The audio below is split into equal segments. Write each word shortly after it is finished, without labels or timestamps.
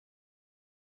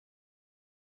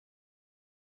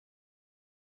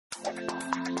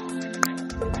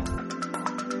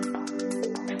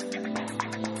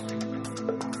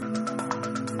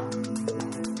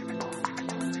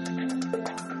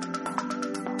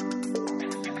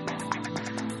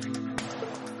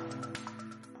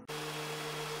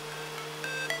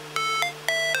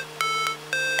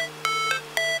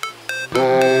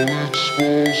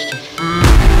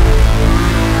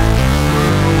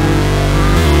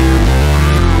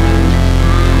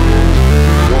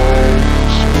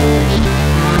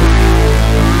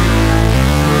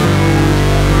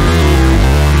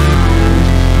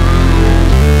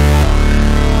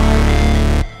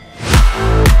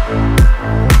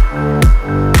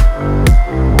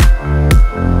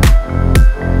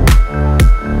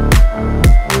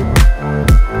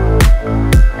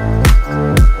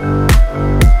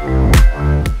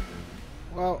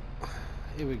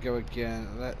Again,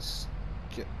 let's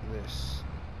get this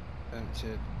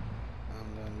emptied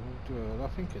and then we'll do I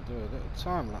think I'll do a little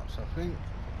time lapse, I think,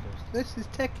 because this is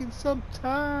taking some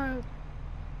time.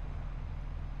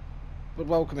 But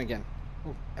welcome again.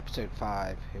 Oh, episode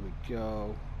 5, here we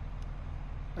go.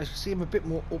 As you see, I'm a bit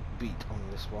more upbeat on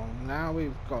this one. Now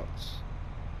we've got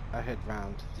our head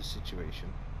round the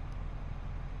situation.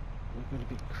 We're going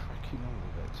to be cracking on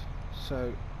with it.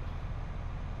 So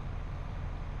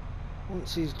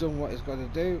once he's done what he's got to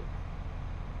do,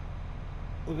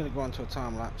 we're going to go on to a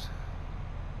time lapse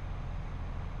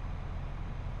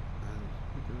and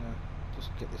we're going to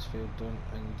just get this field done,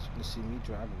 and you're going to see me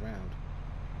drive around.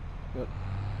 But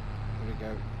here we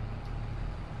go.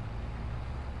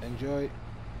 Enjoy.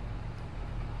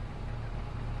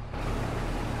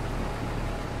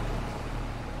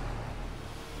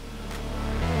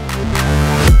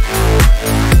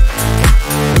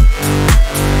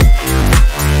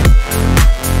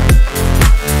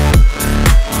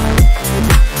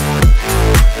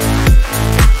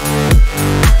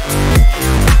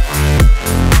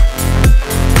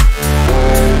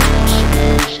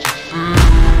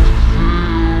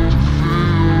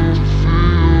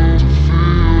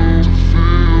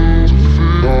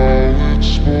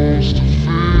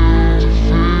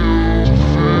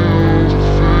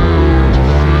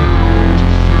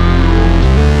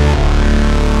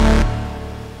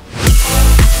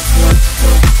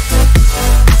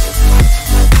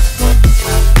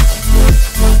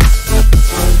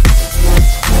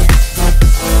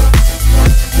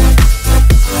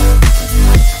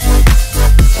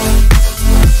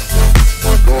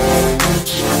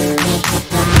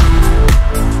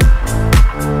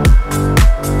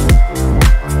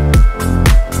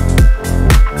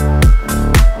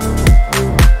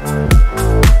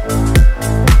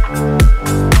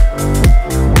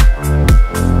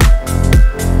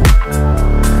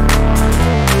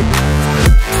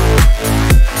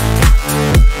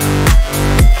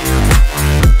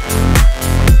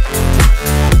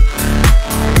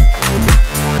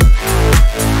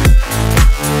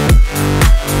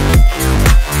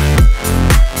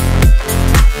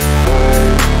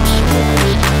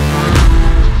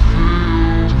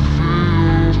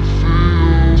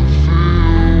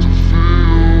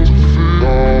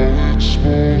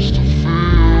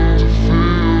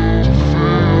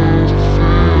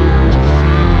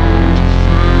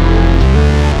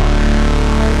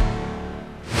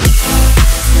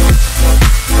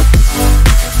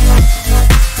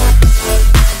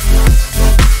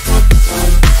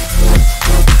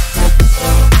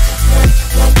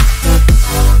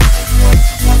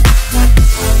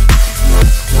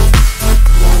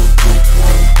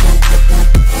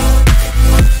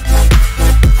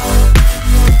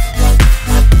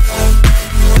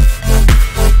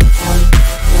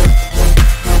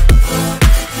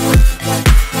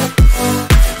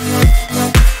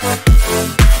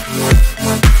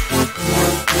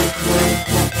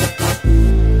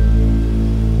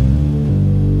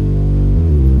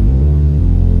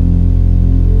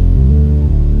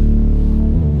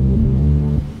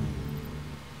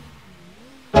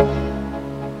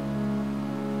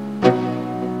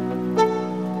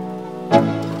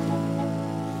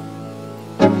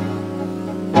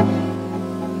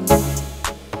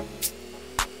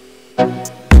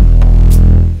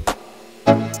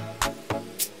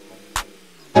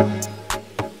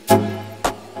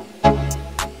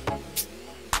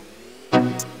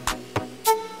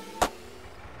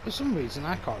 For some reason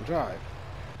I can't drive.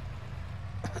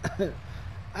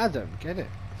 I don't get it.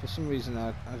 For some reason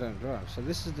I don't drive. So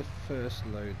this is the first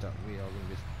load that we are going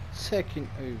to be taking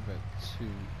over to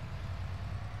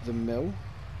the mill.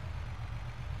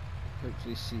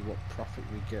 Hopefully see what profit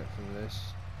we get from this.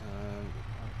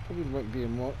 Probably won't be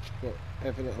much, but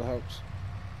every little helps,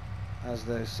 as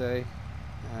they say.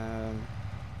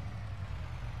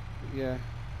 But yeah,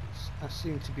 I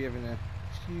seem to be having a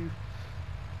few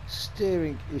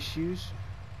steering issues.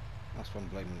 That's what I'm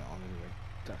blaming it on anyway.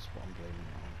 That's what I'm blaming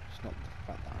it on. It's not the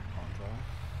fact that I can't drive.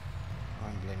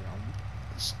 I'm blaming it on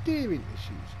the steering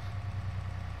issues.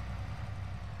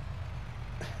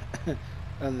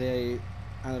 And the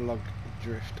analog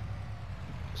drift,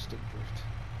 stick drift.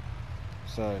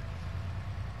 So,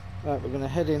 right, we're going to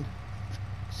head in,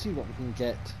 see what we can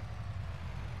get.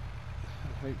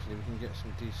 And hopefully we can get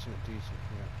some decent from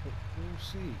it, but we'll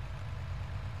see.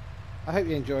 I hope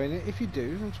you're enjoying it. If you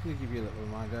do, I'm just going to give you a little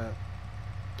reminder.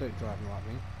 Don't drive them like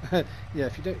me. Yeah,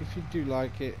 if you do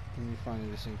like it and you're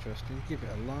finding this interesting, give it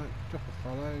a like, drop a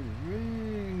follow,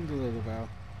 ring the little bell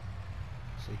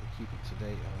so you can keep up to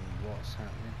date on what's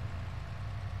happening.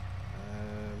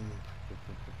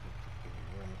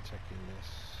 Where am I taking this?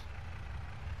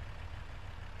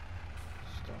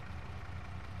 Stop.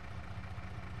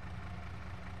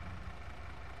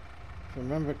 If I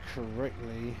remember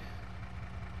correctly,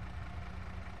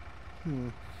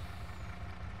 yeah,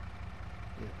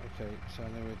 okay, so I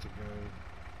know where to go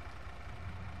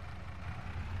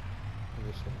for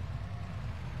this one.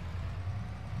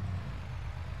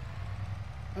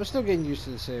 I'm still getting used to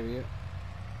this area,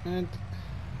 and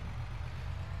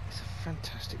it's a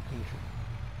fantastic country.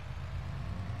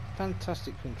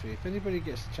 Fantastic country. If anybody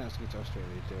gets the chance to go to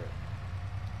Australia, do it.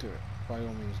 Do it. By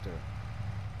all means, do it.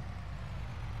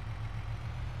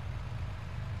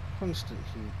 Constant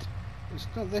heat. It's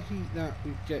not the heat that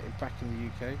we get back in the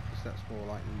UK, because that's more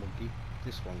like muggy.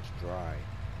 This one's dry,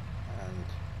 and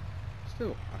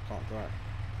still, I can't drive.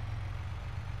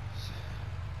 So,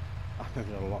 I'm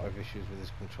having a lot of issues with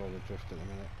this controller drift at the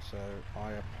minute, so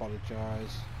I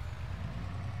apologise.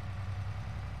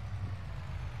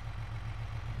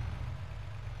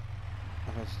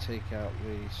 I've had to take out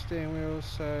the steering wheel,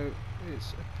 so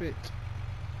it's a bit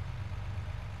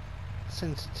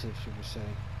sensitive, should we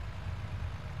say.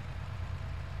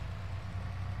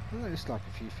 I just like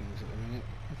a few things at the minute.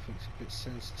 I think it's a bit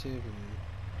sensitive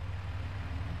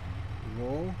and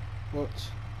raw, but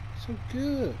it's all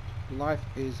good. Life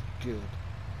is good.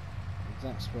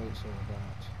 That's what it's all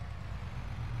about.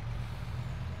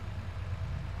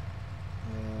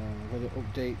 I've got an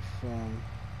update from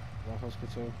the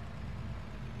hospital.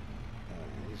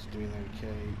 He's doing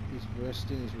okay. He's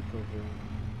resting, he's recovering.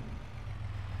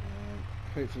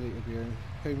 Hopefully he'll be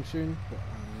home soon, but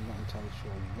I'm not entirely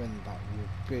sure when that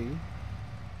will be.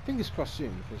 Fingers crossed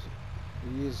soon, because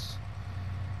he is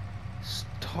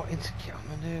starting to get on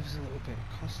my nerves a little bit.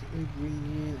 Constantly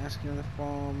ringing, asking how the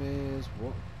farm is,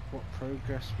 what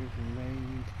progress we've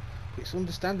made. But it's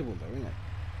understandable though, isn't it?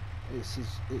 It's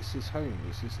his home,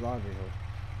 it's his livelihood.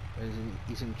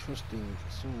 He's entrusting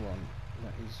someone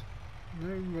that is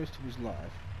known most of his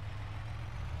life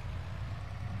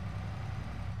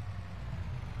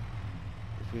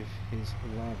with his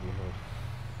livelihood.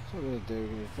 So what we're going to do, we're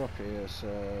going to drop here, so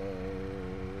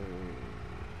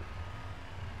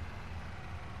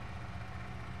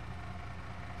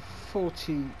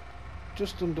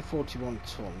just under 41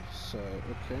 ton, so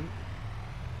okay.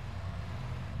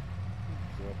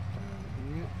 Drop down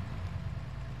here.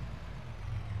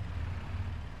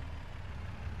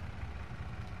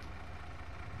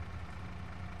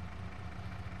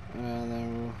 And then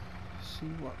we'll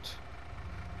see what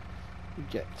we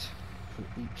get from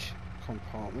each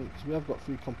compartment, because we have got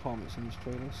 3 compartments in this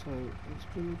trailer, so it's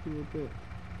going to be a bit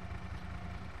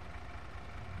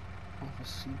of a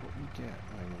see what we get at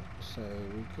the moment. So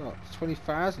we've got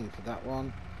 20,000 for that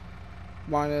one,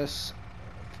 minus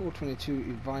 422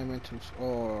 environmental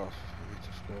score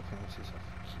penalties. I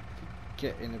keep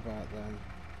forgetting about them.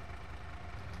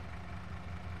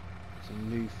 It's a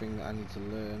new thing that I need to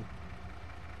learn.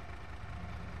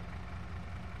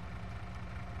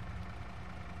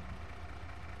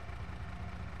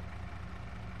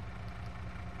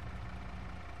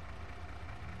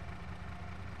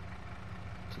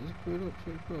 Pretty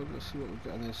good. Let's see what we've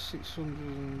got on there. 600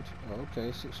 and, oh,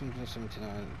 okay, 679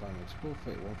 environmental score,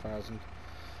 31,000.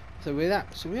 So we're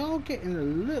that. So we are getting a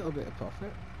little bit of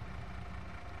profit.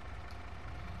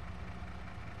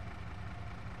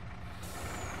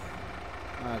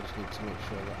 I just need to make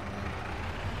sure that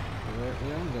I'm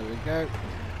working on. There we go.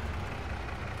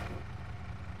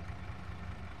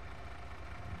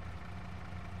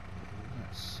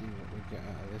 Let's see what we get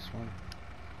out of this one.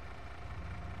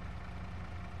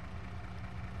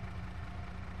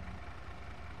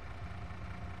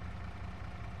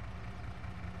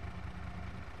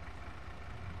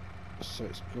 So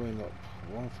it's going up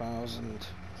 1,000.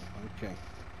 Okay.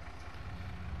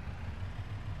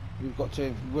 We've got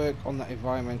to work on that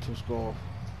environmental score.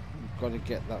 We've got to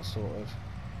get that sorted.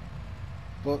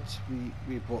 but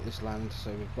we bought this land,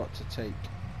 so we've got to take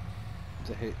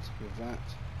the hit with that.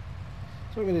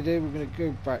 So what we're going to do, we're going to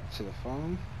go back to the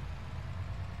farm,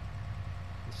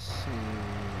 the same,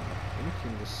 I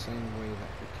think in the same way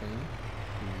that we came.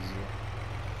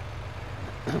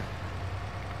 So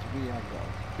we have got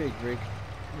a big rig,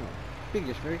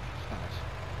 biggest rig, it's nice.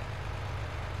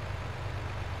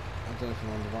 I don't know if I'm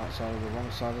on the right side or the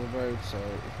wrong side of the road, so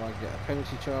if I get a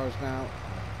penalty charge now,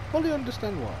 I fully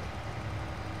understand why.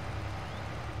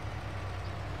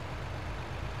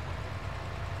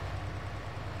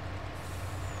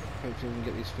 Hopefully we can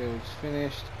get these fields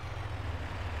finished.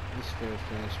 This field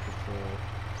finished before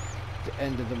the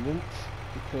end of the month,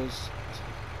 because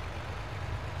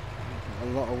a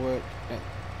lot of work at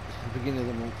the beginning of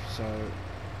the month, so a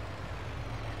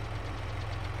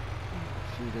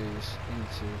few days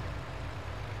into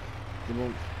the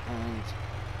month, and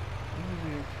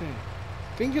we'll be okay.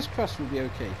 Fingers crossed we'll be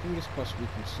okay. Fingers crossed we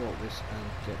can sort this and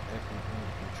get everything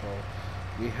under control.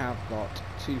 We have got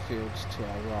 2 fields to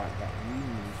our right that we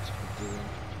need to be doing.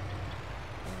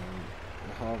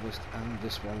 The harvest and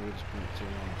this one we're just going to do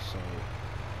on, so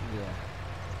yeah.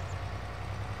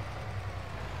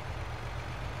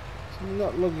 It's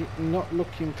not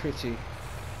looking pretty.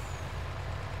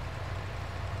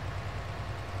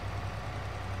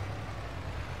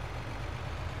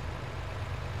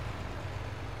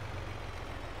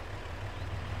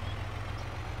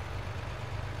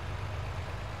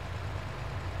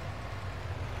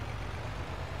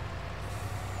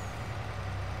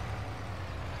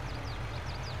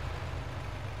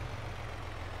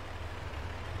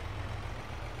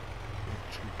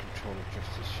 Control of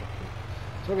justice shocking.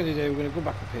 So what we're going to do, we're going to go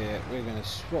back up here, we're going to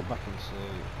swap back into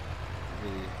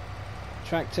the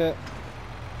tractor,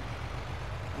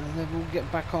 and then we'll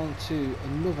get back on to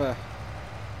another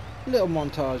little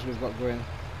montage we've got going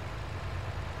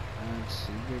and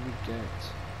see where we get.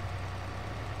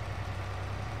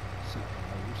 So I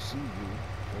will see you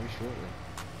very shortly.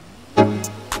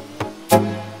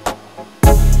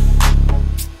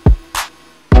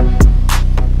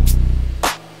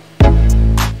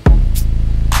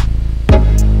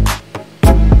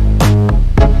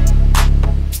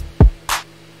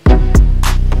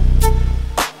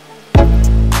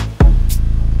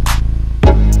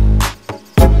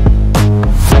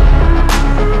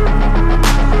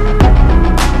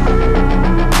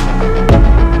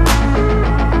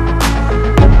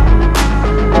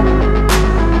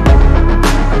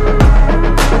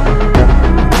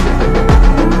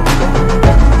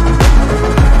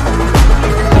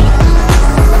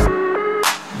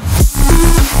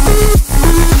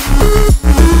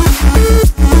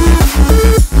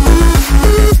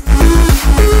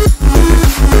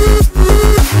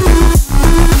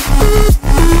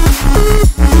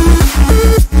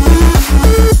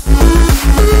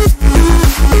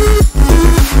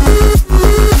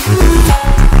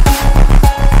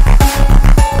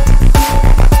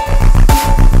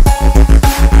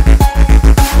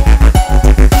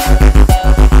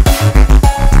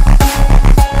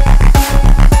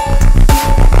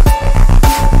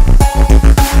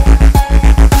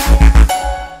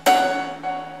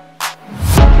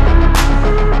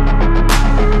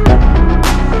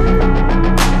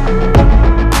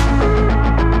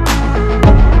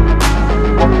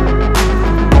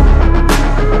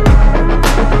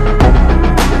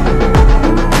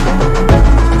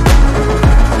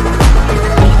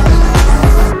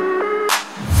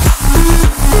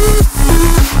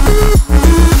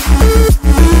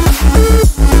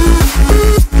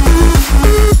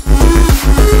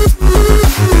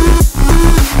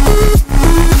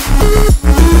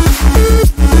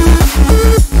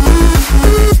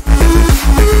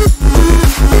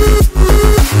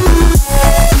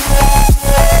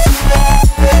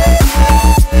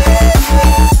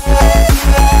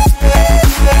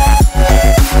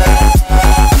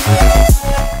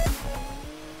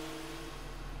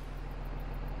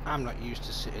 I'm not used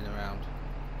to sitting around.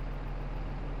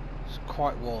 It's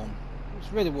quite warm.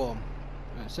 It's really warm.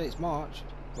 I say it's March,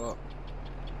 but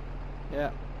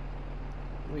yeah,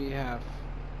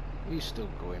 he's still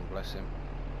going, bless him.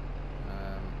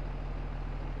 I've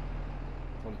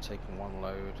only taken one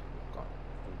load. I've got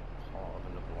part of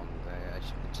another one there, as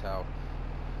you can tell.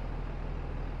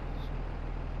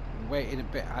 I'm waiting a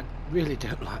bit. I really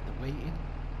don't like the waiting.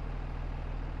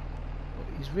 But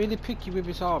he's really picky with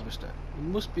his harvester. He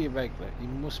must be a regular. He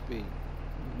must be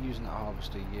using that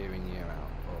harvester year in, year out.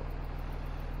 But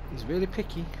he's really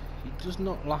picky. He does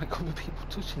not like other people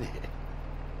touching it.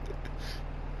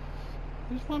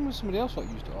 There's one with somebody else that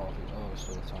used to harvest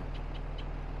all the time.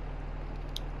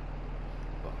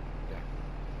 But yeah.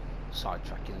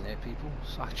 sidetracking there, people.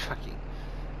 Sidetracking.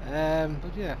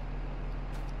 But yeah,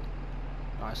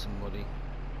 nice and muddy.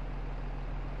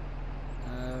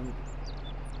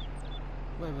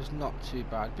 Weather's not too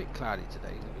bad. A bit cloudy today,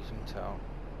 as you can tell.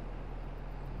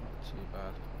 Not too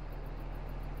bad.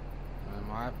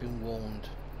 I have been warned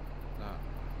that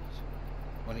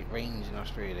when it rains in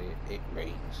Australia, it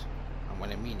rains, and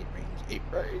when I mean it rains, it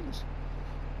rains.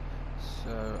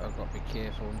 So I've got to be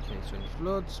careful in case of any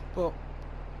floods, but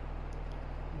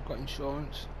I've got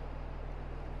insurance.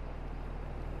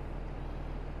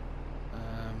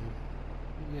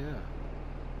 Yeah,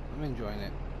 I'm enjoying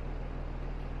it.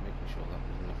 Making sure that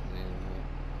there's nothing in here.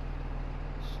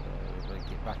 So we've got to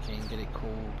get back in, get it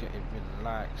cool, get it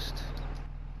relaxed.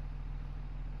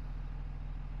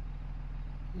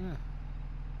 Yeah.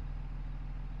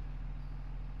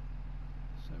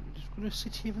 So we're just going to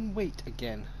sit here and wait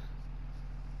again.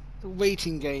 The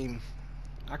waiting game.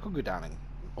 I could go down and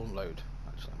unload.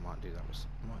 Actually, I might do that.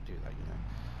 I might do that, you know.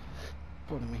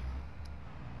 Pardon me.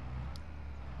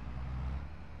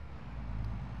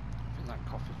 I think that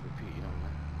cough is repeating on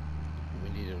there. We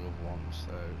need another one,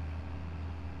 so.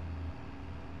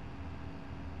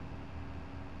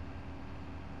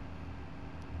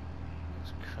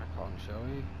 Let's crack on, shall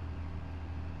we?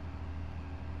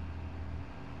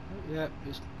 Oh, yeah,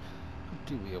 it's could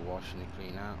do with a wash and a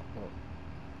clean out, but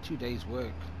 2 days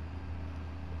work.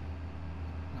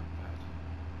 Not bad.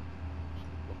 It's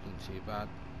not looking too bad.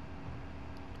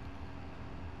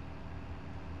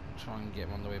 I'll try and get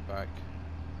him on the way back.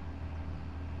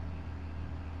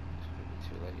 It's going to be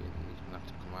too late, and he's going to have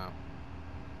to come out.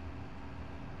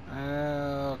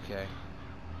 Okay.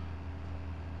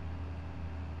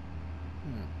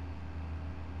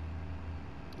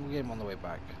 We'll get him on the way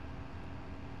back.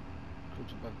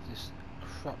 But this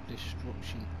crop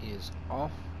destruction is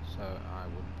off, so I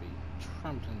would be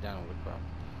trampling down all the crop.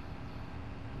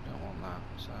 We don't want that,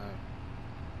 so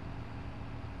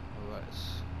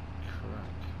let's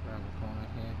crack around the corner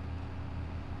here.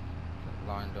 Get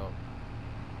lined up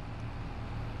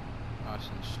nice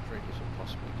and straight as I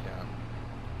possibly can.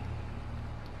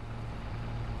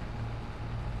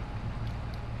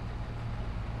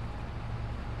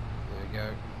 There we go,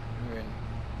 we're in.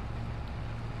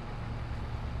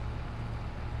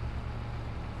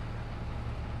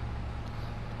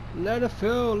 Let it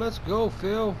fill, let's go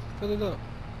Phil, fill it up.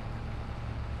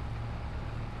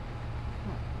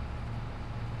 Oh.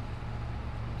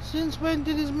 Since when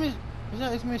did his miss, is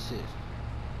that his missus?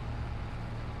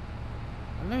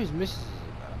 I know his missus is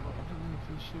about, but I don't know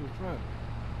if she was right.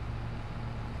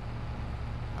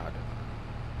 I don't know.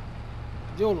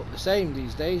 They all look the same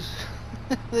these days.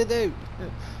 They do.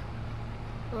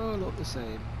 All look the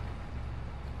same.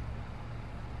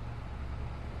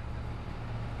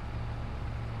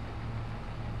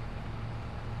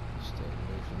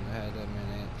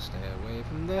 Stay away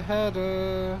from the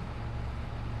header.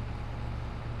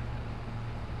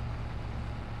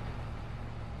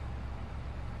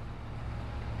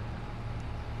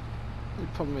 The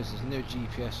problem is there's no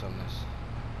GPS on this,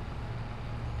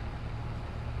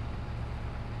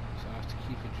 so I have to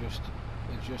keep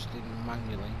adjusting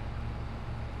manually.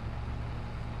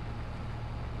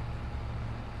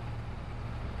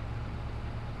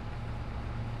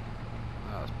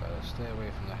 Oh, that's better. Stay away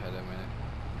from the header a minute.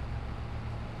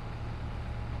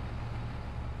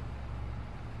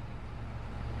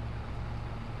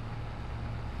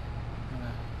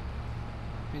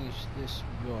 Finish this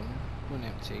run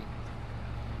empty,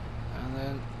 and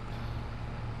then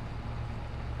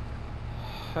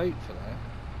hopefully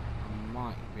I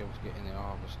might be able to get in the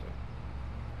harvester,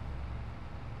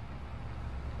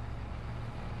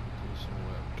 do some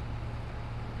work.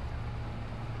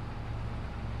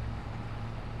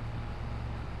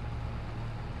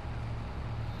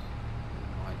 We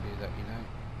might do that, you know.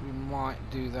 We might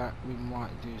do that. We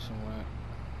might do some work.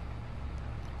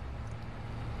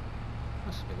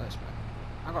 That's a bit less, man.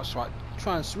 I got to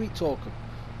try and sweet talk him.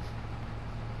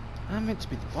 I'm meant to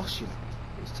be the boss, you know.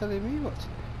 He's telling me what to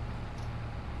do.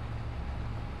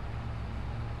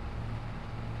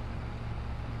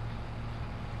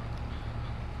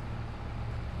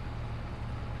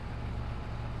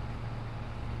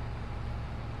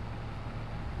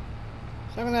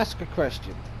 So I'm going to ask a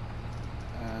question,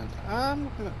 and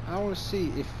I want to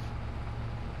see if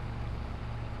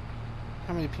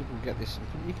how many people get this.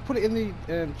 You can put it in the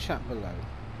chat below.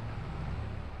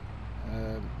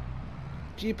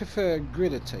 Do you prefer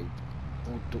gritter tape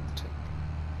or duct tape?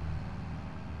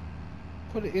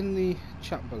 Put it in the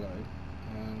chat below,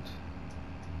 and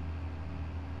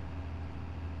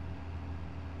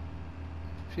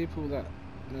people that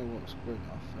know what's going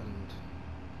off, and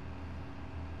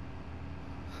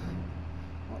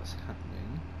what's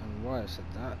happening and why I said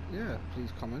that, yeah,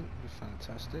 please comment. It'd be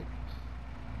fantastic.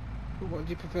 But what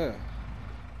do you prefer?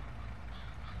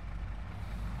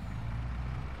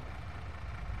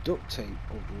 Duct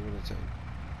tape or gorilla tape?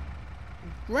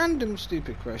 Random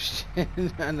stupid question.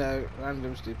 I know,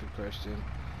 random stupid question.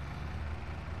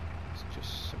 It's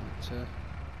just something to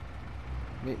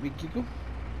make me giggle.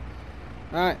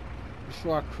 Right,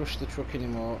 before I crush the truck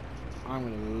anymore, I'm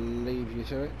going to leave you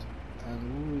to it,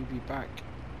 and we'll be back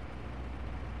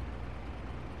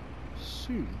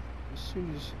soon. As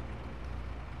soon as,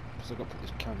 because I've got to put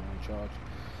this camera on charge.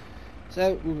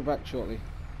 So we'll be back shortly.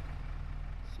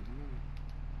 See you later.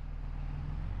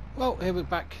 Well, here we're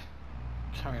back.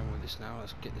 Carry on with this now.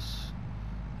 Let's get this.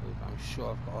 I'm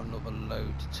sure I've got another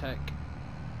load to take.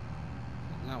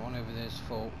 That one over there is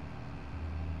full.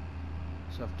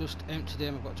 So I've just emptied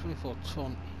him. I've got 24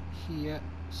 ton here.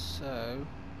 So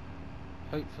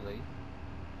hopefully,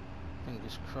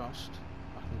 fingers crossed,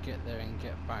 I can get there and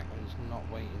get back and it's not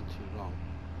waiting too long.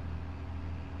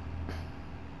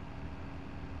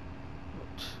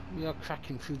 But we are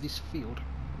cracking through this field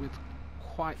with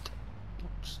quite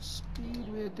much speed.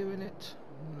 We're doing it.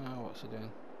 Now what's it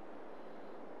doing?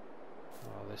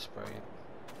 Oh, they're spraying.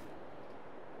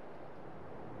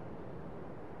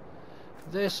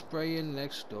 They're spraying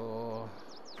next door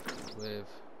with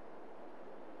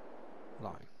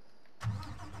lime.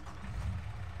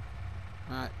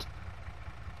 Right,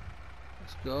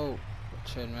 let's go. We'll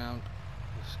turn around.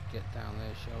 Let's get down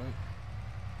there, shall we?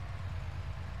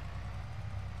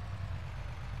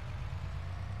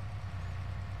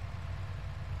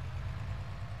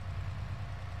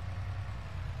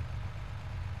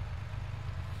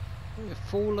 We're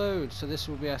full load, so this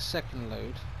will be our second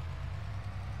load.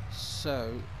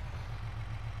 So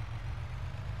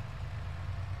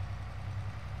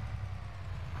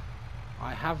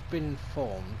I have been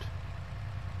informed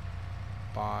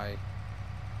by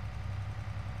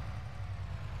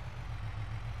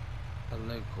a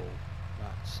local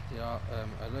that they are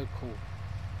a local,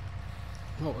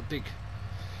 not a big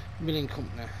milling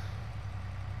company,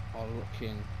 are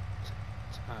looking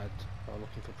to add, are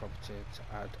looking for property to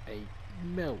add a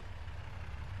mill.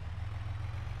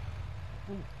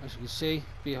 Ooh, as you can see,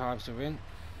 beehives are in.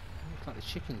 Looks like the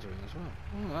chickens are in as well.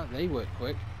 Oh, they work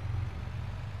quick.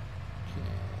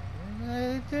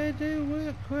 Okay. They do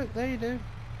work quick, they do.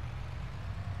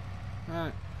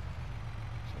 Right.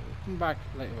 So we'll come back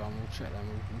later on, we'll check them,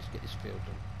 we'll just get this field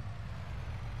done.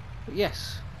 But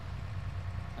yes,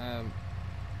 a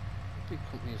big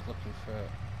company is looking for a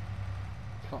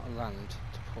plot of land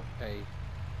to put a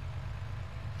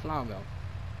flour mill.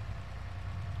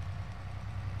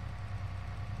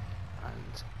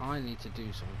 And I need to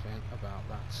do something about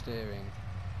that steering.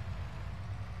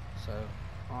 So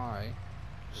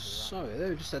sorry,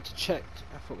 they just had to check.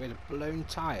 I thought we had a blown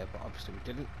tyre, but obviously we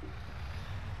didn't.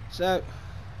 So,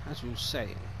 as we were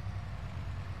saying,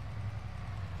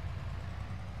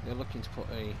 they're looking to put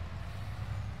a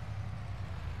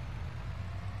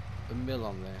mill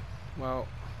on there. Well,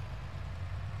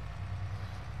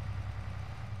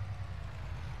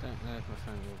 don't know if my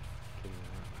phone will do that.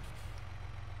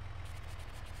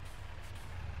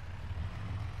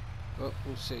 But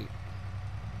we'll see.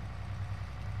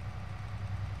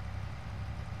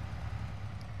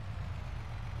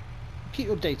 Keep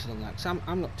you updated on that, because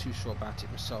I'm not too sure about it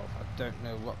myself. I don't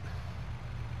know what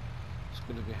is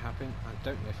going to be happening. I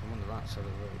don't know if I'm on the right side of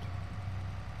the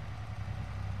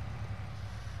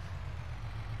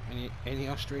road. Any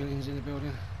Australians in the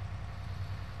building?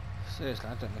 Seriously,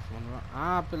 I don't know if I'm on the right.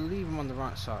 I believe I'm on the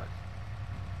right side.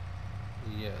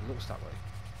 Yeah, it looks that way.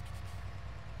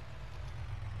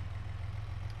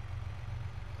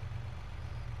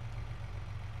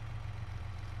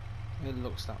 It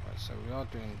looks that way, so we are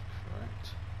doing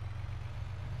correct.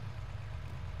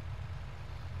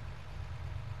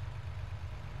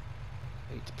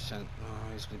 %. Oh,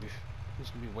 he's gonna be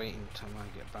waiting until I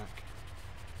get back.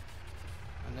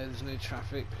 I know there's no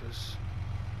traffic because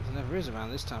there never is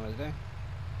around this time of the day.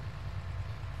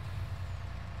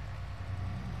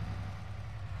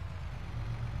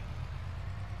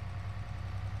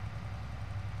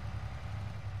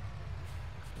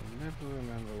 I never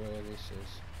remember where this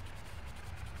is.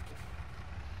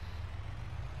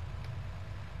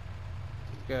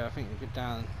 I think we go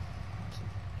down to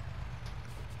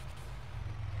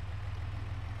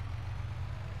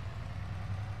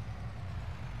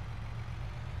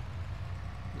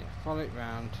follow it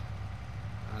round,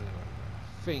 and I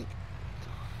think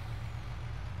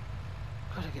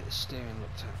gotta get the steering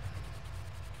looked at.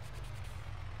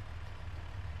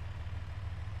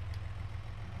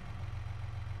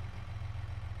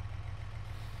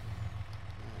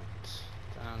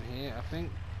 think.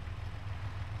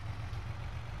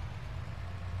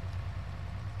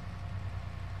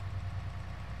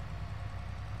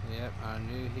 Yep, I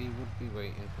knew he would be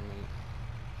waiting for me.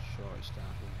 Sure, it's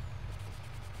down here.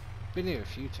 Been here a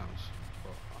few times,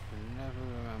 but I can never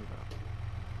remember.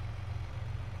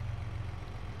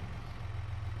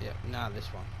 Yep, now this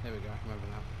one. There we go, I remember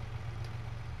now.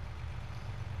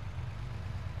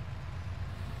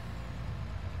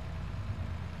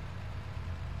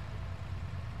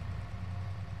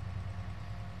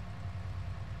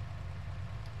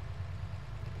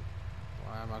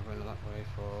 Why am I going that way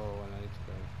for when I need to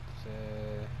go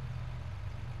there?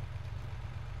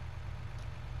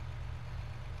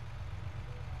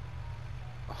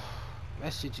 Oh,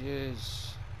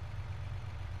 messages.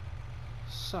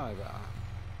 Sorry about that.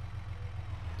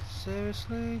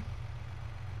 Seriously?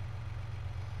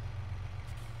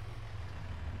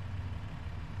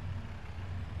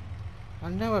 I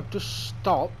know I've just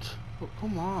stopped, but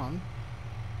come on.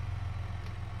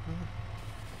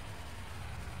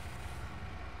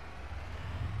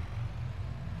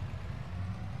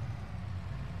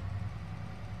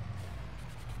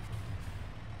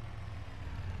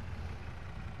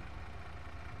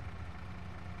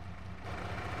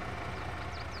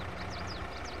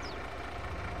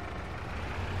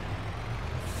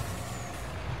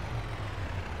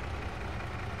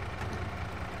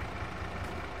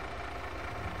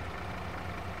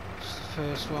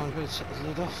 First one, I'm going to take the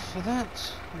lid off for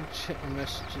that. We'll check the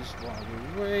messages while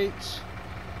we wait.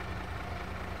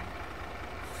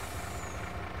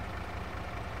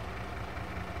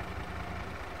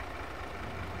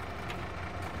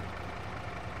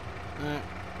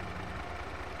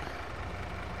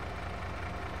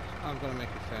 I'm going to make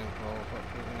a phone call, but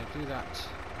we're going to do that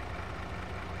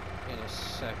in a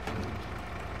second.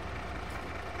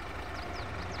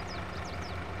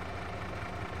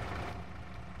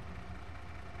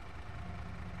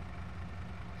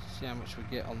 See how much we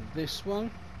get on this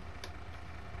one,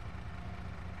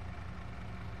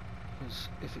 because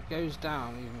if it goes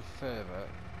down even further,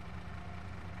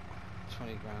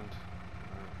 20 grand.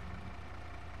 Right.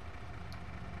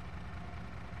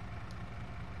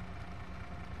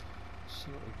 See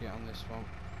what we get on this one.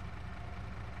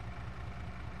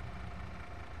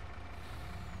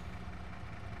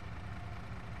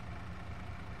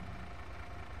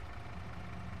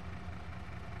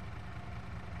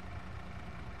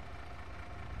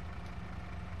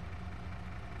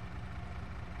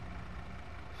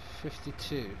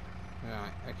 $52.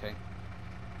 Right, okay.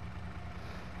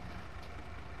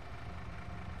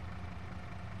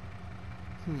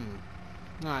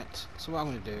 Right, so what I'm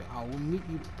going to do, I will meet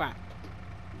you back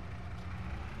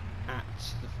at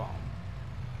the farm.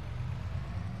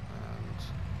 And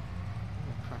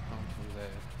we'll crack on from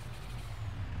there.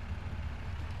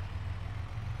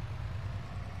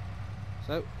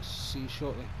 So, see you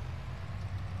shortly.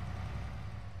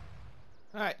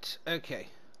 Right, okay.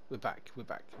 We're back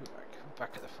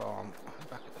at the farm,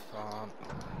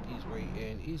 he's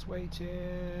waiting, he's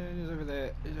over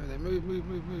there, move,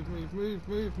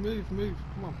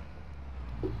 come on.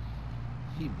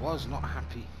 He was not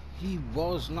happy,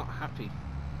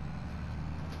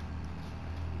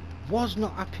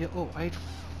 at all. I had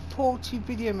 40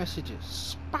 video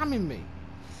messages, spamming me,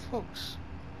 fucks,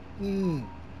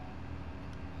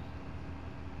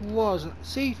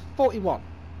 see, 41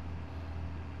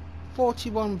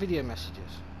 video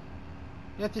messages.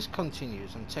 Yeah, this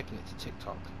continues. I'm taking it to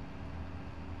TikTok.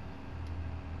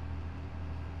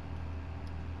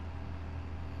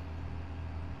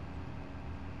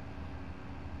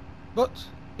 But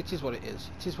it is what it is.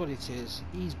 It is what it is.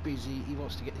 He's busy. He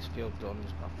wants to get this field done.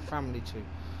 He's got a family to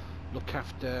look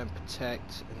after and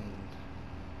protect and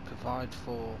provide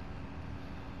for.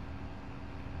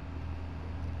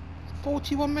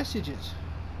 41 messages.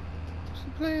 What's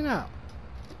he playing out?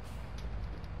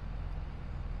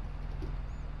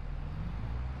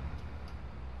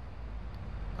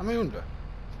 Am I under?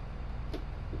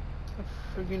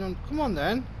 Come on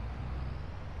then.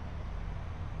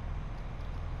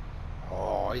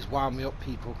 Oh, he's wound me up,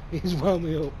 people. He's wound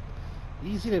me up.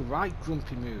 He's in a right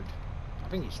grumpy mood. I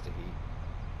think it's the heat.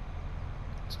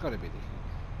 It's got to be the heat.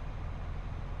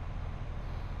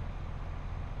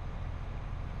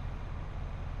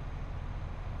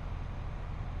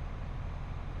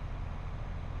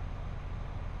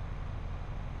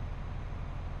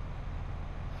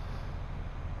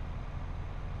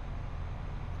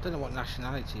 I don't know what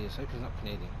nationality he is. I hope he's not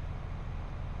Canadian.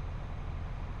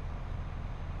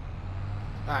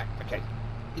 Right, okay.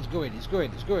 He's going.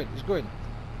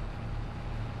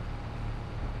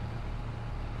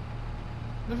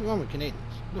 Nothing wrong with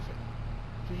Canadians. Nothing.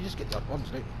 So you just get the odd ones,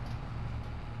 don't you?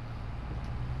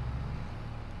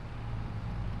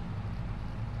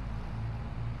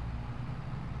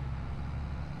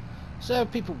 So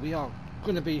people, we are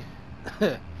going to be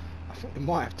I think we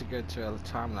might have to go to a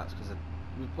time lapse because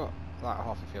we've got like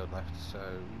half a field left, so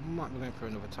we might be going for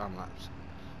another time lapse.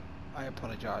 I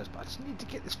apologise, but I just need to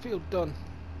get this field done.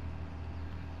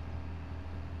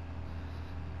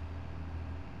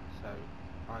 So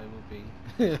I will be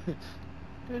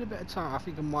doing a bit of time. I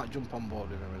think I might jump on board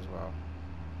with him as well.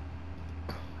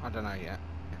 I don't know yet.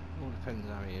 All depends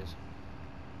how he is.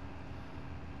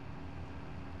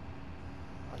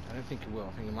 I don't think he will.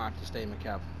 I think he might have to stay in the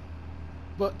cab.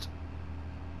 But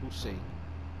we'll see.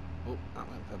 Oh, that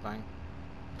went for a bang.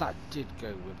 That did go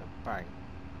with a bang.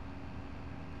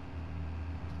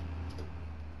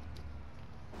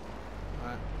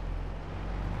 Right.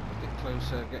 Get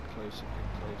closer, get closer, get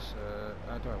closer.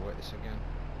 How do I work this again?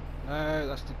 No,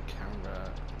 that's the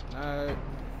camera. No.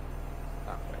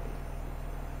 That way.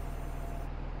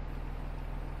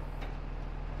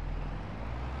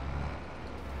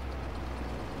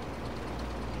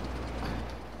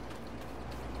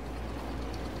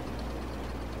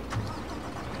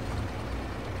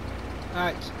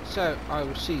 Right, so I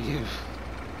will see you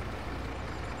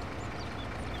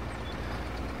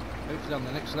hopefully on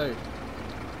the next load.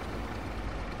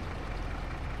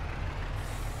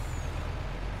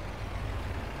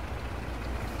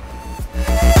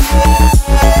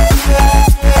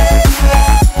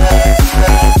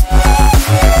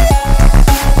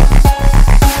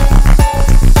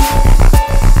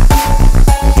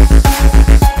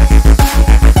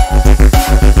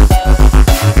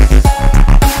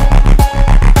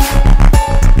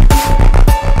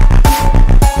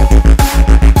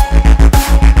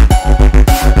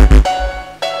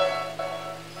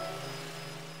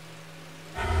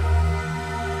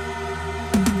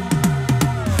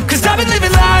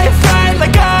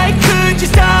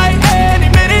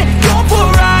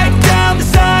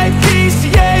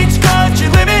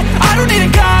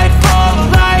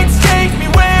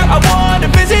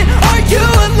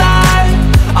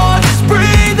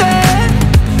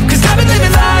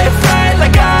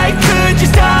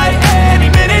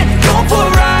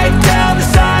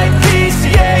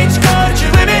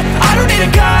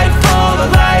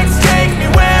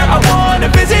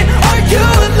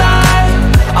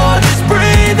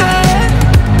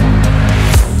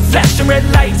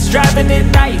 Driving at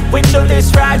night,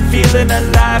 windowless ride, feeling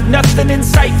alive. Nothing in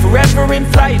sight, forever in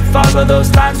flight. Follow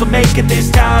those lines, we'll make it this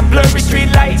time. Blurry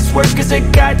street lights, work as a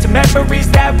guide to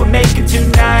memories that we're making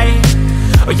tonight.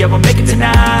 Oh yeah, we'll make it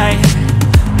tonight.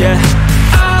 Yeah.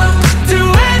 I'll do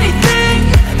anything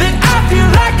that I feel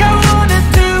like I wanna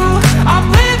do.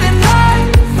 I'm living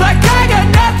life like I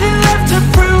got nothing left to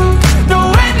prove.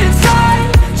 No end in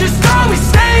sight, just always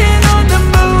staying on the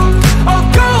move. I'll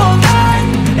go all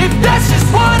night if that's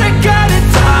just what I gotta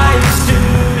do. Life's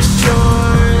too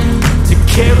short to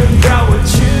care about what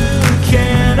you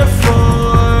can't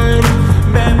afford.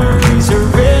 Memories are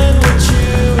in what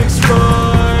you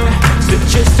explore, so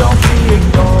just don't be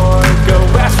ignored. Go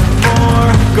ask for more,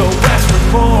 go ask for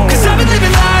more. Cause I've been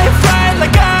living life right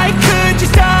like I could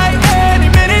just die any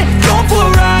minute. Going for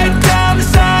a ride down the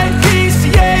side,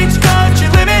 PCH, country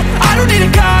limit. I don't need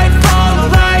a guide, follow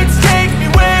lights, take me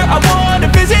where I wanna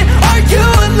visit. Are you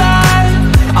alive?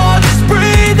 I'll just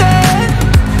breathe in.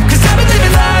 Cause I've been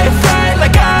living life right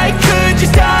like I could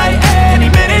just die any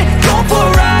minute. Going for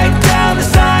a ride down the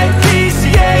side,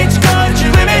 PCH, country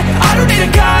limit. I don't need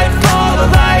a guide, follow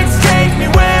lights, take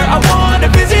me where I wanna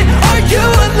visit. Are you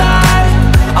alive?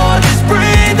 I'll just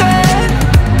breathe in.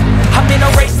 I'm in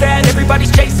a race that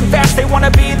everybody's chasing fast. They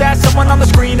wanna be that someone on the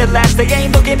screen at last. They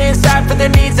ain't looking inside for their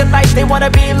needs in life. They wanna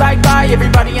be liked by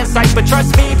everybody in sight. But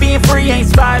trust me, being free ain't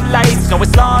spotlights. No,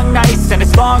 it's long nights and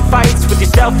it's long fights with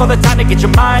yourself all the time to get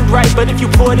your mind right. But if you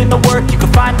put in the work, you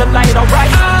can find the light,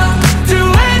 alright. I'll do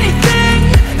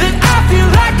anything that I feel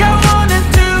like I wanna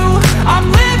do. I'm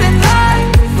living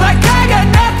life like I got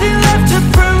nothing left to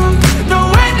prove. No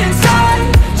end in sight,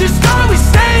 just always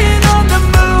staying on the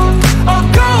move. I'll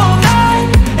go all night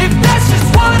if that's just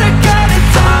what I gotta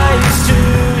do. Life's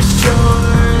too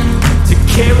short to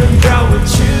care about what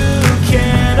you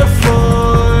can't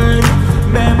afford.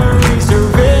 Memories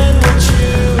are in what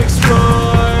you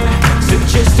explore, so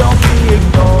just don't be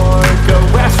ignored. Go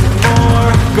ask for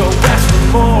more, go ask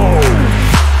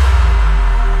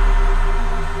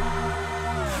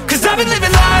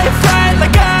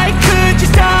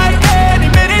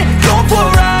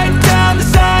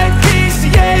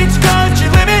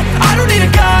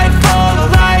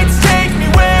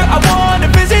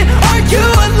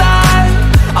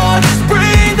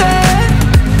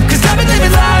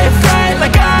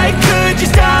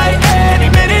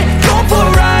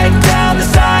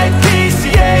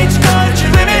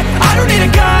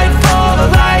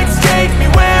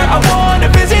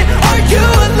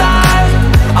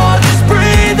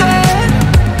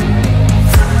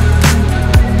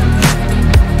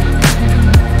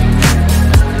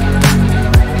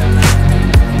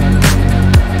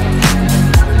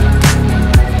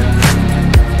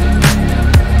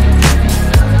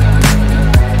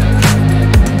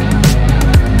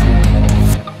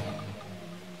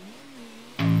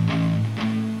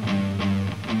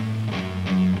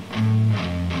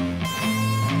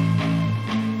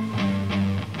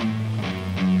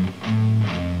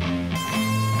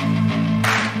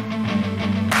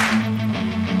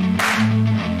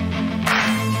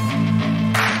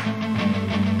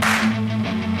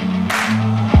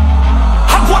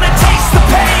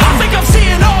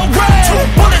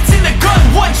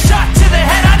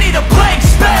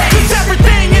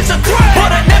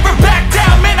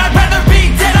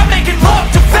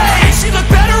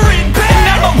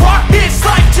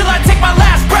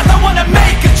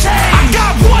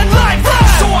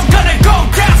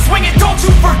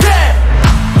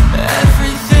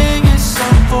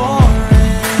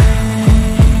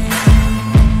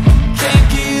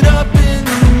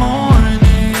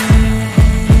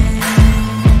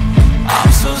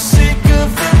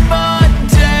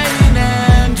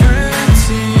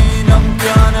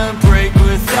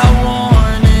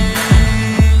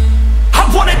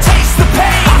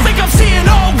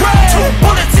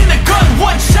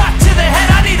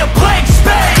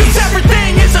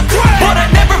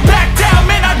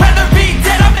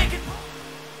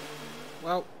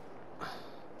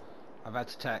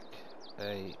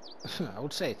I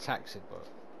would say a taxi, but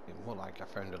more like I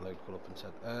phoned a local up and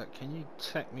said, can you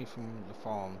take me from the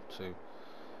farm to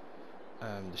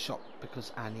the shop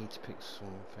because I need to pick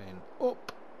something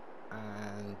up?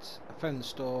 And I phoned the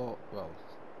store, well,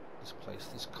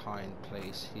 this kind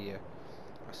place here.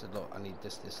 I said, look, I need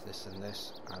this and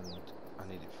this, and I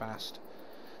need it fast.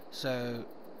 So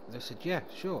they said, yeah,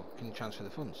 sure, can you transfer the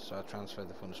funds? So I transferred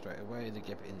the funds straight away. They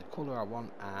gave it in the colour I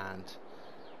want and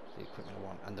the equipment I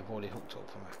want, and they've already hooked up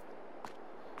for me.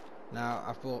 Now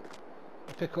I've bought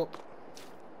a pickup,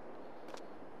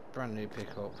 brand new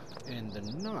pickup in the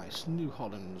nice New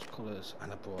Holland colours,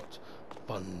 and I bought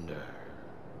Thunder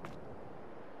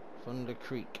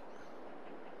Creek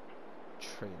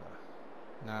trailer.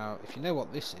 Now if you know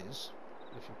what this is,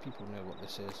 if you people know what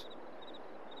this is,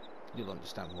 you'll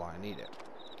understand why I need it,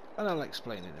 and I'll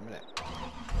explain in a minute. I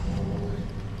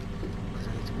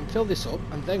need to go and fill this up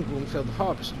and then go and fill the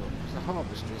harvester up, because the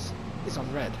harvester is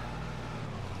on red.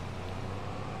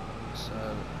 So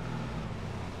I'm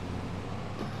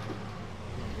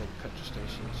going to the petrol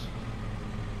stations.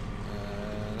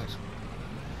 Next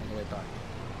on the way back.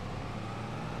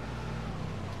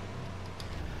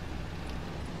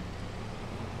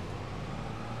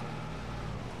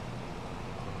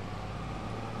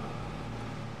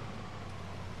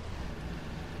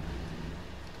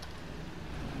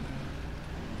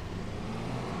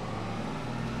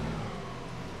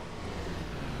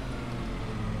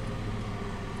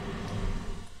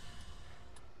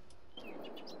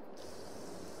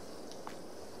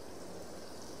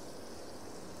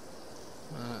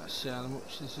 See how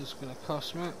much this is going to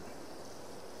cost me.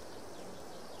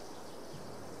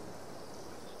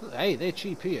 Hey, they're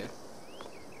cheap here.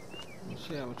 Let's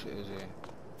see how much it is here.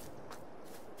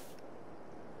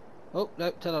 Oh, no,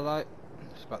 tell a lie.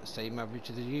 It's about the same average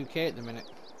as the UK at the minute.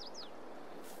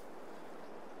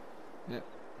 Yep.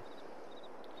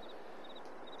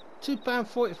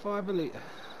 £2.45 a litre.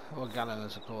 Or a gallon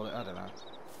as I call it, I don't know.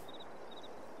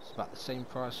 It's about the same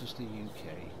price as the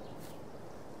UK.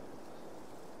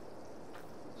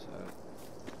 So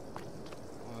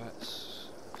let's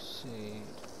see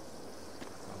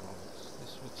how long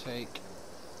this will take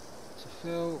to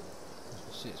fill. As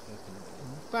we'll see, it's going to come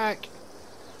back.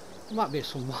 There might be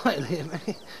some while here, mate.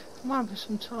 There might be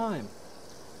some time.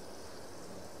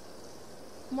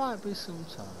 Might be some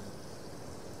time.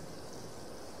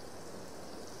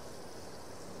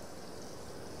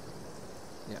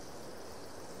 Yeah.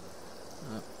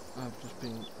 I've just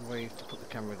been waved to put the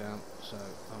camera down, so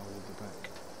I will be back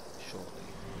shortly.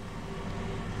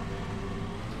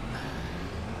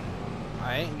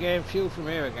 I ain't getting fuel from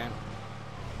here again.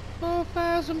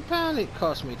 £4,000 it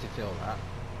cost me to fill that.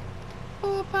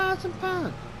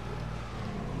 £4,000.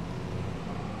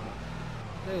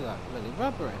 They're like really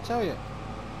rubber, I tell you.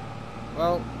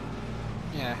 Well,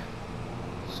 yeah.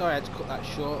 Sorry I had to cut that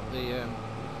short. The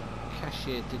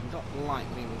cashier did not like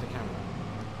me with the camera.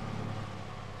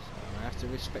 I have to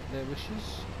respect their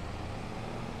wishes.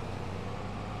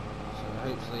 So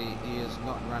hopefully he has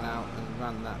not run out and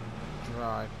run that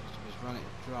dry. If he's run it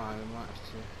dry, we might have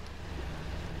to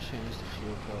change the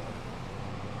fuel filter.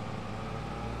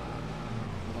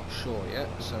 I'm not sure yet,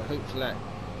 so hopefully that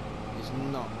is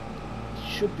not. It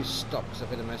should be stopped because I've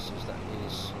had a message that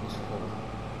he's full.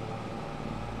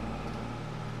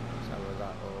 So with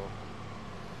that, or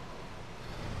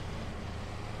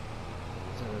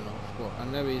I don't know. But I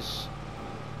know he's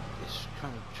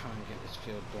trying to get this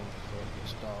field done before it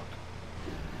gets dark.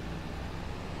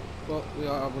 But we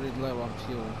are already low on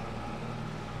fuel.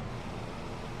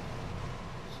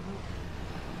 So,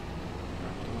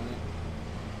 cracking on it.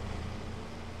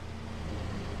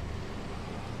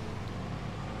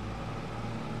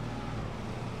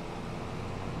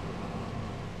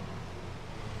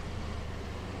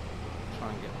 Try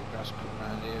and get the grass cut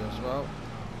around here as well,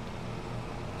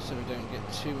 so we don't get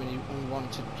too many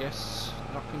unwanted guests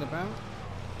knocking about.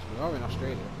 We are in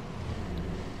Australia.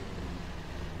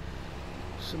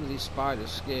 Some of these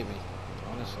spiders scare me,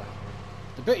 honestly.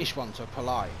 The British ones are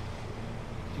polite.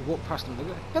 If you walk past them, they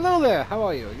go, "Hello there, how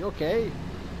are you? Are you okay?"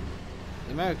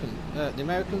 The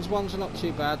Americans ones are not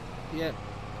too bad. Yeah,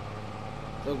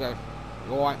 they'll go,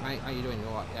 "You alright, mate? How you doing? You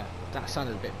alright?" Yeah, that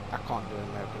sounded a bit. I can't do an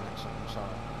American accent. I'm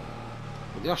sorry.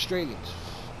 But the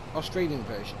Australian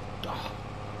version, oh,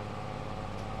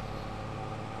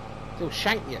 they'll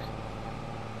shank you.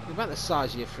 They're about the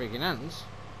size of your friggin' hands.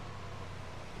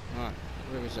 Right,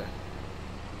 where is it? I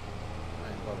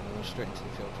ain't bothered, I'm going straight into the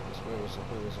filter. Where is it?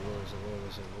 Where is it? Where is it? Where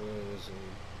is it? Where is it?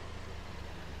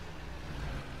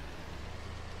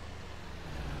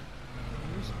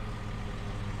 Where is it?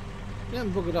 You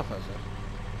haven't buggered off, has it?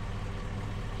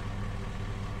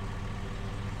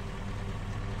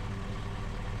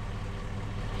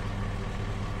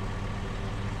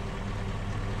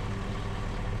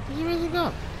 Where's he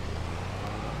gone?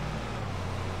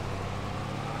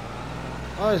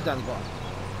 Oh, he's down the bottom.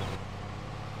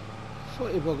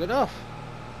 Thought he buggered off.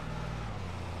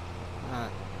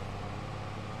 Right.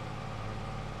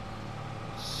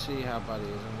 Let's see how bad he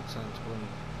is. I'm going to tell him to go in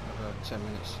about 10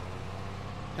 minutes.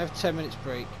 Have 10 minutes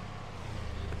break.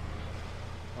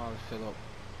 While we fill up.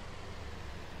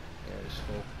 Yeah, it's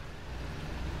full.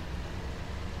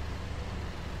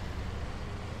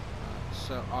 Right,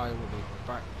 so I will be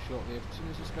back shortly as soon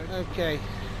as it's going. Okay,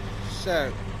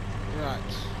 so, right.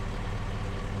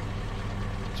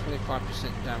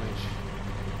 25% damage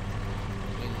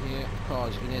in here.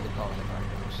 Cars, you can hear the car in the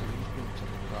background, so you just going to take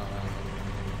the car out.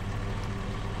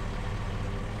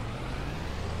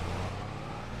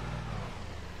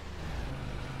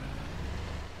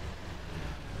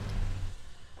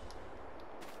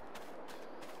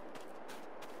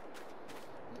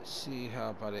 Let's see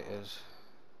how bad it is.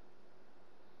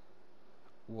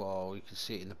 Whoa, you can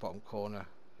see it in the bottom corner.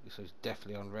 So it's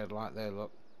definitely on red light there,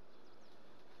 look.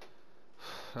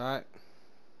 Right.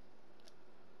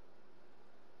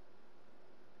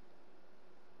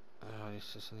 Oh,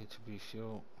 this just need to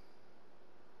refuel.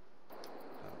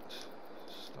 Let's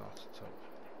start it up.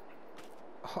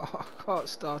 Oh, I can't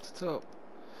start it up.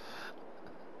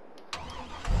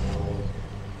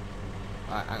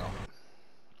 Right, hang on.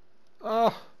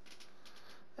 Oh,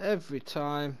 every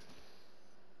time.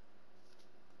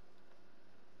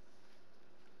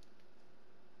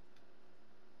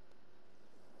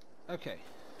 Okay,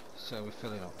 so we're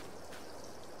filling up.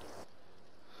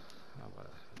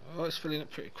 Oh, it's filling up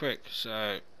pretty quick,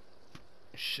 so it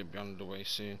should be on the way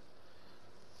soon.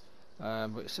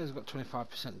 But it says we've got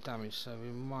 25% damage, so we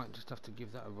might just have to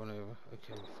give that a run over.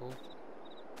 Okay, we're full.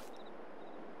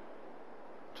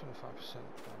 25%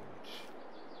 damage.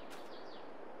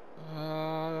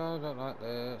 I don't like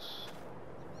this.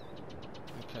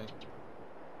 Okay.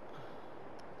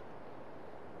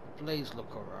 The blades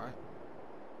look alright.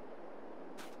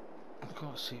 I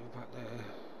can't see it back there.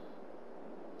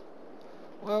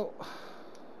 Well,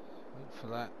 wait for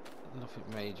that. Nothing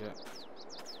major.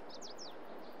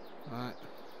 Right.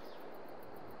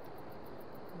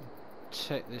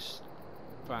 Take this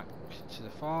back to the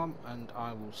farm, and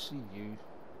I will see you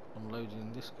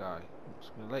unloading this guy. It's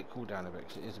going to let it cool down a bit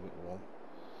because it is a bit warm,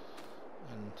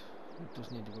 and it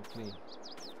does need to go clean.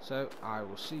 So I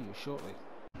will see you shortly.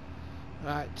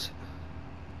 Right.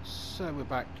 So we're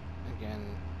back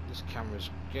again. This camera's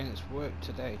getting its work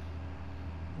today.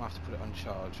 I'll have to put it on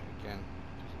charge again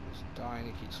because it's dying.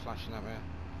 It keeps flashing at me.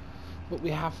 But we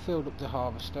have filled up the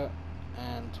harvester,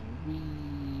 and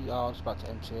we are just about to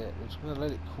empty it. We're just going to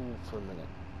let it cool for a minute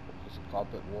because it got a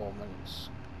bit warm and it's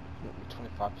with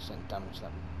 25% damage.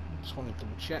 That I just wanted to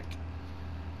double check.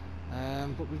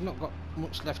 But we've not got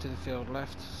much left in the field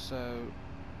left, so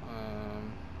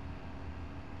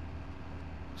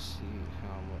let's see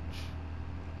how much.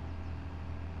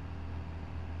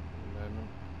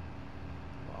 Moment.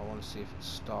 But I want to see if it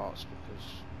starts because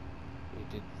we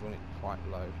did run it quite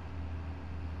low.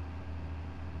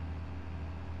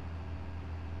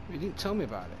 He didn't tell me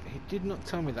about it. He did not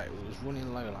tell me that it was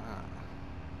running low like that.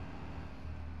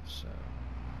 So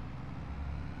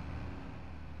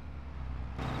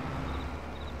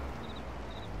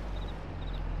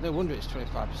no wonder it's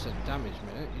 25% damage,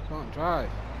 minute. You can't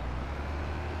drive.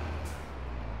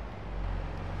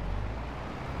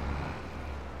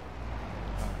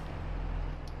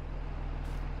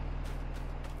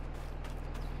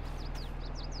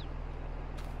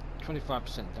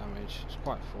 25% damage, it's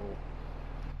quite full.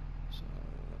 So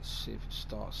let's see if it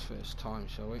starts first time,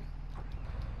 shall we?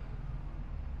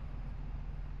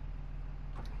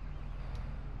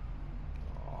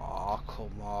 Oh,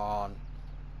 come on.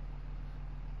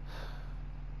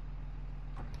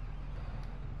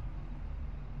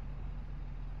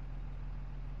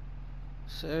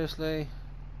 Seriously?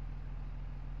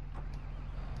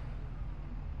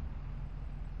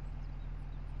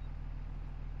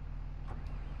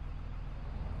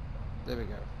 There we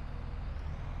go.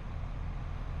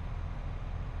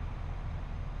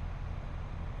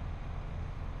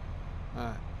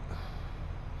 Alright.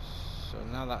 So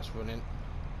now that's running.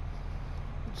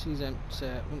 Once we've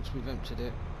emptied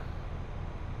it,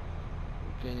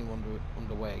 we're getting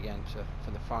underway again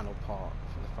for the final part,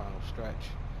 for the final stretch.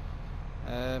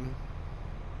 And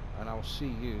I will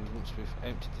see you once we've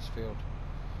emptied this field.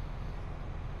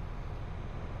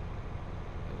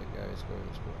 There we go, it's going,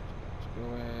 it's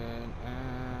going,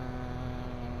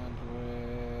 and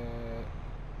we're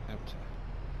empty.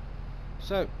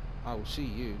 So I will see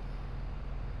you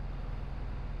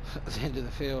at the end of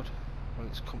the field when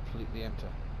it's completely empty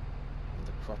and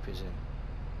the crop is in.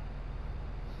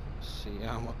 See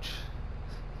how much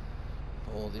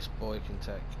all this boy can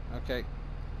take. Okay,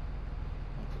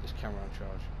 I'll put this camera on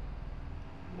charge.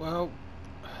 Well,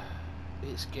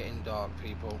 it's getting dark,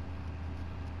 people.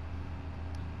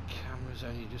 Camera's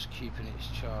only just keeping its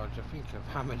charge. I think I've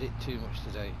hammered it too much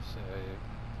today, so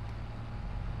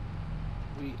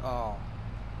we are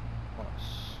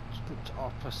it's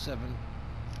up to 7.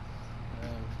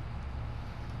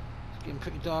 It's getting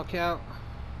pretty dark out.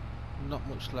 Not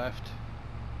much left.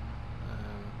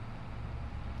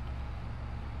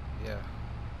 Yeah,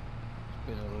 it's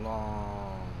been a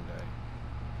long day.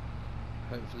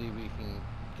 Hopefully we can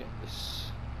get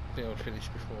this build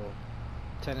finished before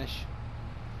 10ish.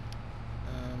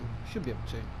 Should be able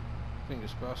to,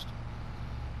 fingers crossed.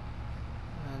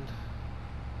 And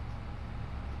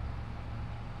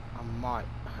I might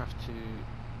have to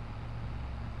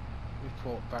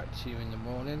report back to you in the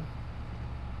morning.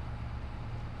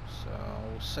 So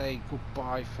I'll say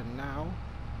goodbye for now,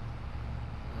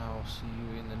 and I'll see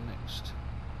you in the next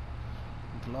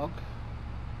vlog.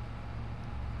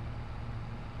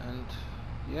 And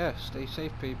yeah, stay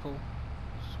safe, people.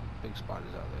 Some big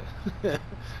spiders out there.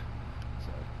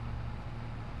 So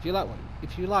if you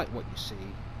like what you see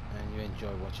and you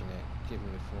enjoy watching it, give me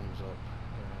a thumbs up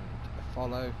and a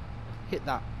follow. Hit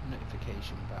that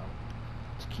notification bell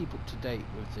to keep up to date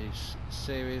with this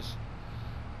series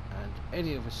and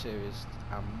any other series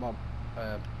and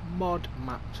mod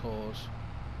map tours.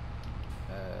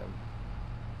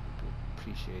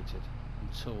 Appreciated.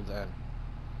 Until then,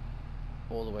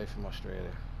 all the way from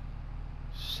Australia.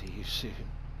 See you soon.